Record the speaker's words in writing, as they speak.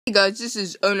Hey guys, this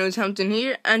is Hampton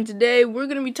here, and today we're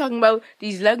going to be talking about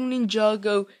these LEGO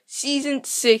Ninjago Season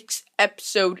 6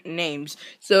 episode names.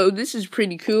 So this is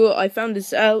pretty cool. I found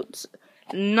this out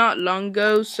not long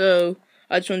ago, so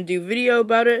I just want to do a video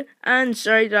about it, and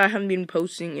sorry that I haven't been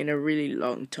posting in a really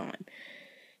long time.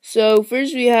 So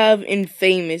first we have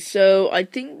Infamous. So I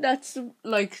think that's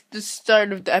like the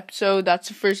start of the episode. That's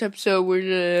the first episode where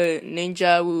the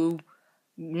ninja will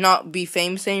not be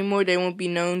famous anymore. They won't be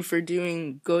known for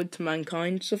doing good to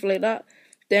mankind, stuff like that.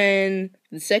 Then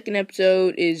the second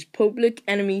episode is Public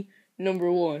Enemy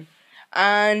 #1,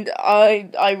 and I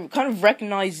kind of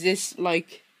recognize this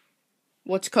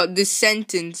this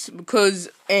sentence, because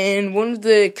in one of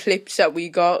the clips that we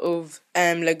got of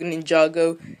LEGO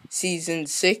Ninjago Season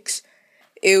 6,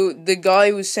 the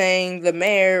guy was saying, the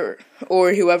mayor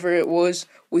or whoever it was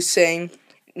saying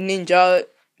ninja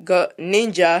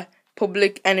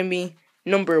Public Enemy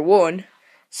 #1.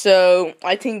 So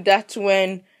I think that's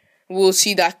when we'll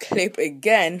see that clip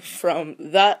again from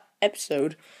that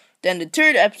episode. Then the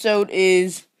third episode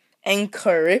is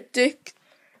Encryptic.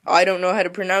 I don't know how to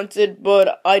pronounce it,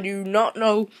 but I do not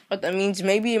know what that means.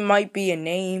 Maybe it might be a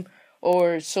name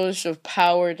or a source of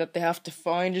power that they have to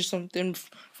find or something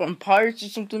from pirates or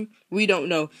something. We don't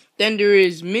know. Then there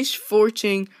is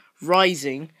Misfortune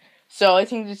Rising. So I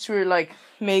think that's where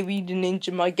maybe the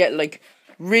ninja might get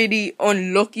really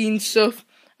unlucky and stuff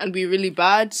and be really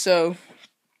bad. So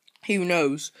who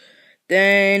knows?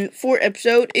 Then fourth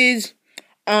episode is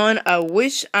On a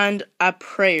Wish and a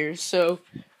Prayer. So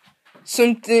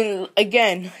something,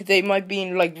 again, they might be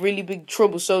in really big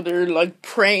trouble, so they're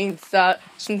praying that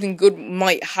something good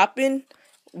might happen.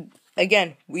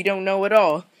 Again, we don't know at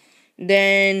all.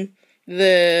 Then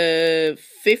the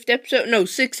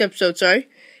sixth episode,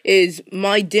 is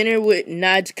My Dinner with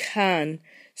Nad Khan.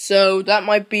 So that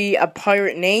might be a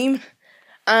pirate name,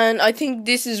 and I think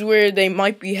this is where they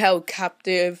might be held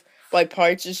captive by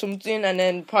pirates or something, and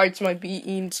then pirates might be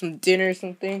eating some dinner or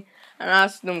something and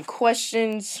ask them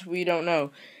questions. We don't know.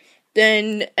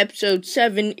 Then episode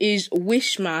 7 is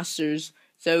Wishmasters.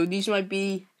 So these might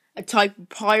be a type of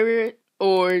pirate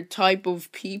or type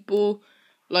of people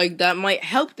that might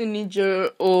help the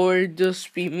ninja or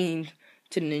just be mean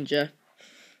to the ninja.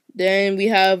 Then we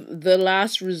have The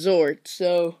Last Resort.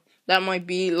 So that might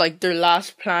be their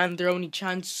last plan, their only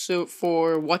chance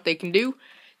for what they can do.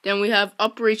 Then we have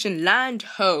Operation Land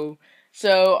Ho.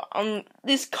 So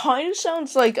this kind of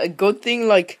sounds like a good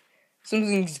thing,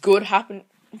 something's good happened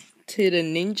to the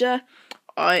ninja.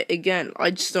 I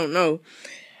just don't know.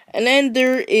 And then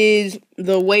there is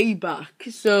The Way Back.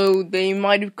 So they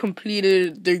might have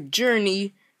completed their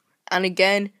journey, and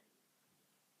again,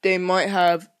 they might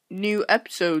have new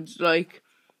episodes.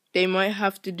 They might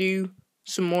have to do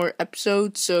some more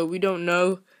episodes, so we don't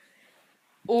know.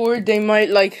 Or they might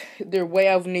their way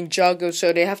out of Ninjago,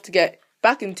 so they have to get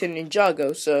back into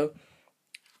Ninjago. So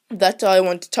that's all I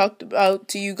want to talk about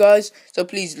to you guys. So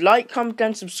please like, comment,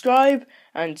 and subscribe,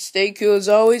 and stay cool as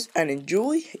always, and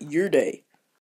enjoy your day.